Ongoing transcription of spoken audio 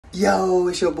Yo,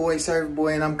 it's your boy Surf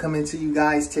Boy, and I'm coming to you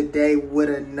guys today with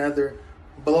another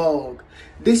vlog.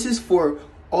 This is for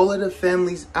all of the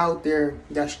families out there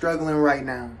that's struggling right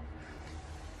now.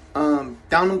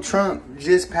 Donald Trump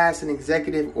just passed an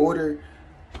executive order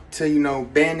to,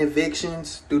 ban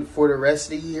evictions for the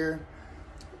rest of the year.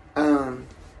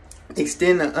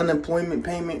 Extend the unemployment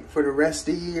payment for the rest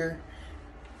of the year.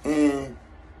 And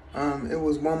it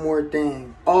was one more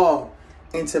thing.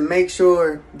 And to make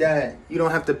sure that you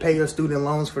don't have to pay your student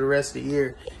loans for the rest of the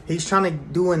year, he's trying to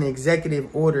do an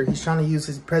executive order. He's trying to use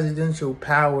his presidential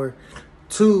power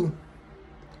to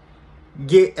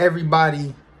get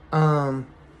everybody,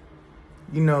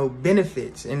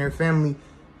 benefits and your family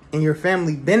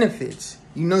benefits.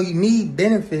 You need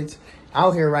benefits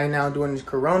out here right now during this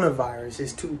coronavirus.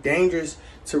 It's too dangerous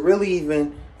to really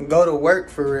even go to work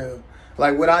for real.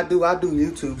 Like what I do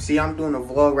YouTube. See, I'm doing a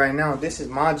vlog right now. This is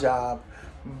my job.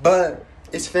 But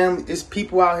it's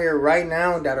people out here right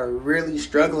now that are really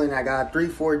struggling. I got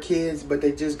 3-4 kids, but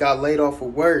they just got laid off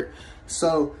of work.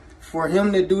 So for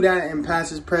him to do that and use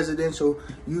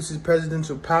his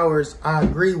presidential powers, I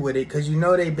agree with it. Because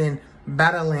they've been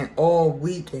battling all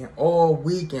week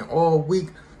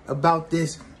about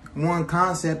this one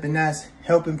concept, and that's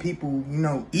helping people,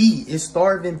 eat. It's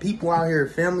starving people out here.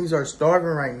 Families are starving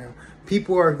right now.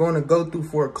 People are going to go through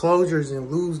foreclosures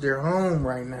and lose their home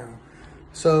right now.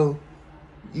 So,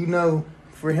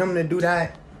 for him to do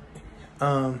that,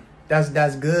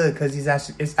 that's good, because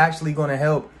it's actually going to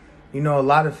help, a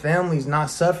lot of families not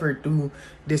suffer through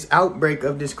this outbreak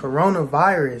of this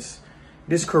coronavirus.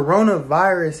 This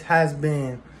coronavirus has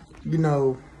been,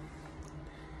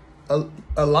 a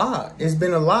lot. It's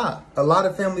been a lot. A lot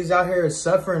of families out here are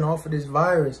suffering off of this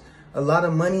virus. A lot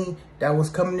of money that was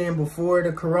coming in before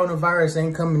the coronavirus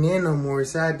ain't coming in no more.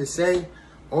 It's sad to say.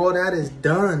 All that is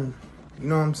done. You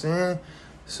know what I'm saying?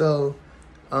 So,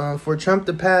 for Trump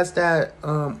to pass that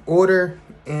order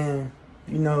and,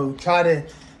 try to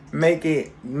make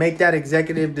that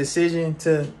executive decision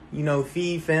to,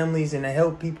 feed families and to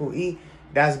help people eat,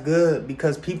 that's good,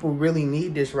 because people really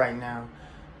need this right now.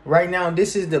 Right now,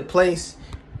 this is the place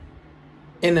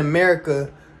in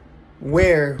America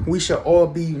where we should all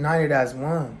be united as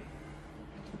one.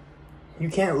 You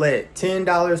can't let $10,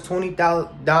 $20,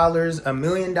 $1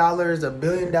 million, $1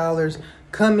 billion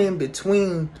come in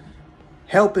between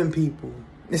helping people.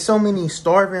 There's so many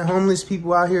starving homeless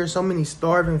people out here, so many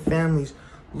starving families,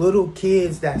 little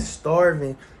kids that's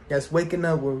starving, that's waking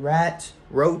up with rats,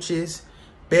 roaches,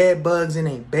 bed bugs in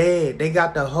their bed. They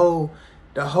got the whole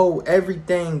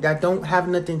everything, that don't have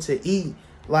nothing to eat.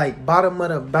 Like bottom of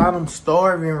the bottom,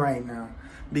 starving right now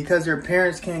because their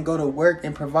parents can't go to work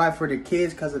and provide for their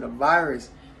kids because of the virus.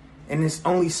 And there's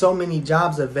only so many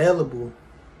jobs available.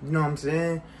 You know what I'm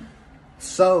saying?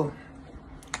 So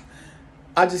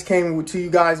I just came to you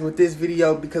guys with this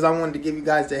video because I wanted to give you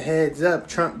guys the heads up.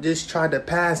 Trump just tried to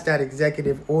pass that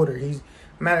executive order.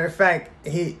 Matter of fact,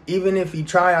 even if he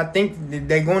try, I think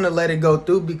they're going to let it go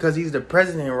through because he's the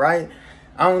president, right?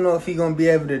 I don't know if he's going to be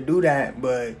able to do that,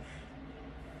 but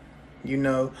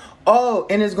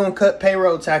and it's going to cut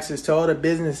payroll taxes to all the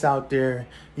business out there.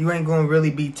 You ain't going to really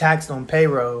be taxed on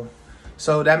payroll.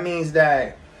 So that means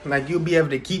that, like, you'll be able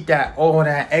to keep all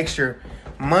that extra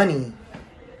money.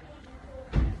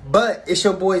 But it's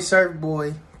your boy Surf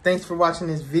Boy. Thanks for watching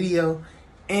this video.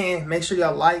 And make sure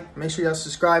y'all make sure y'all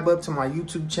subscribe up to my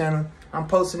YouTube channel. I'm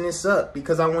posting this up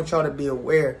because I want y'all to be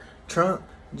aware. Trump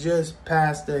just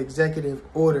passed the executive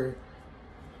order.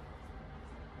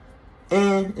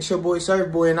 And it's your boy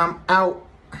Surf Boy, and I'm out.